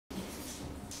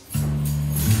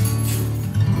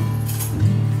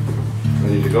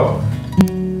you go.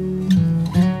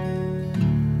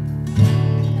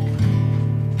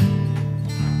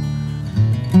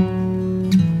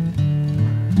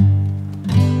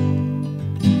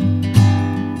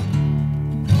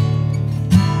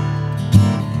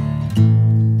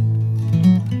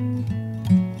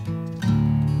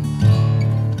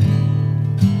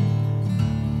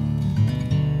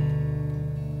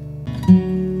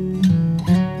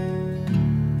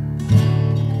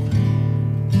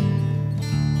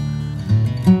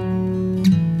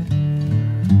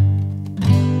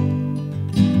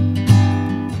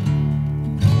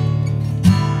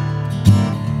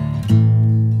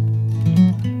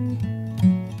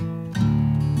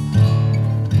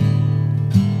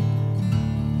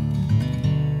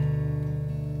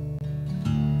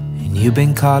 You've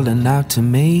been calling out to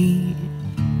me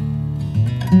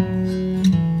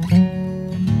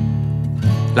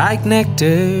like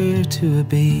nectar to a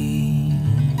bee,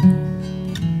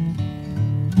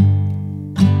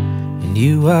 and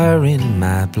you are in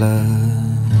my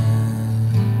blood,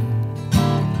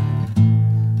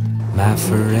 my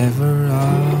forever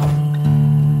all.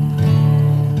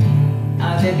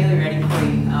 They're nearly ready for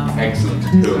you. Excellent. So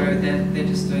Cool. they're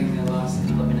just doing their last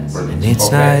couple of minutes. Brilliant. And it's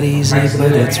Okay. not easy, Thanks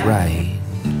but a lot. it's right.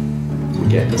 We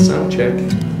get the sound check.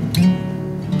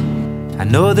 I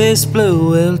know this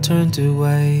blue will turn to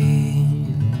white,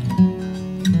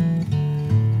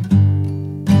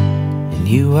 and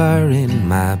you are in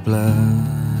my blood,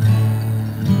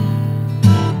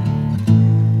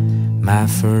 my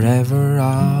forever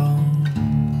all.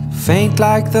 Faint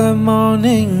like the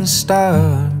morning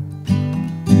star,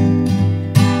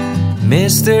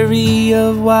 mystery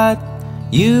of what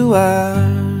you are.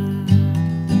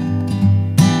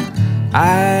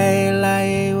 I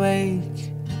lie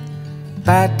awake,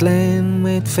 battling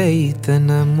with faith,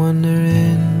 and I'm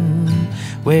wondering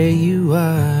where you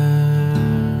are.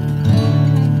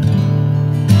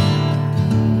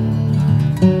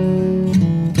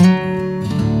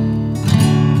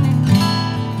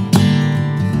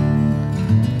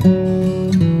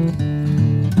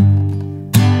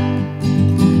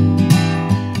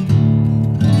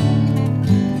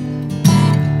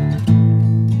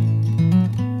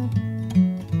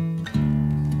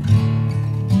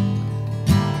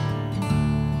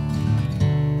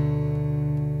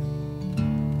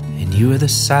 You are the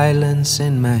silence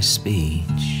in my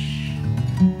speech.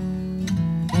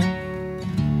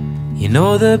 You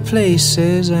know the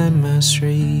places I must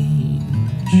reach,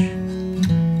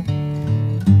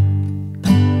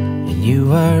 and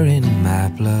you are in my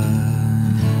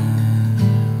blood,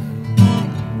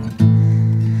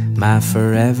 my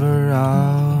forever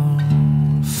all.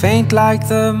 Faint like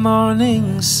the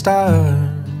morning star,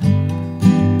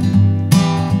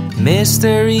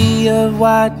 mystery of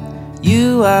what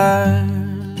you are.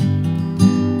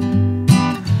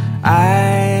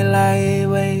 I lie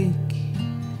awake,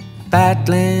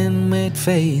 battling with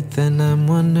faith, and I'm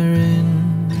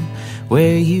wondering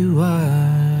where you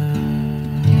are.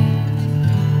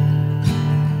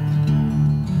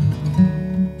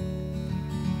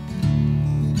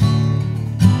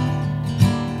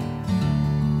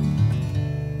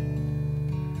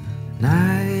 And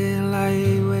I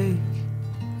lie awake,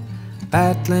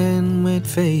 battling with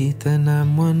faith, and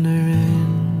I'm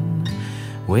wondering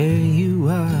where you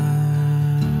are.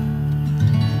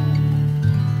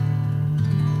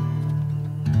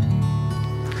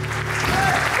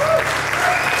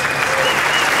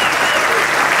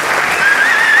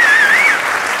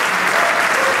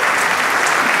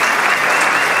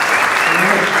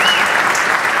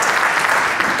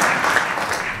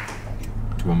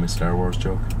 Do you want my Star Wars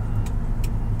joke?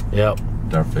 Yep.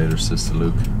 Darth Vader says to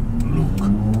Luke, "Luke,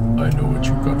 I know what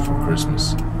you got for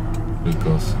Christmas." Luke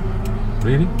goes,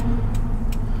 "Really?"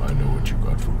 "I know what you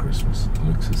got for Christmas."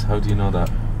 Luke says, "How do you know that?"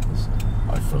 He goes,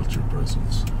 "I felt your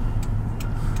presence."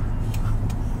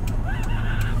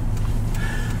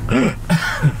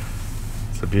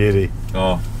 It's a beauty.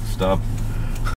 Oh, stop.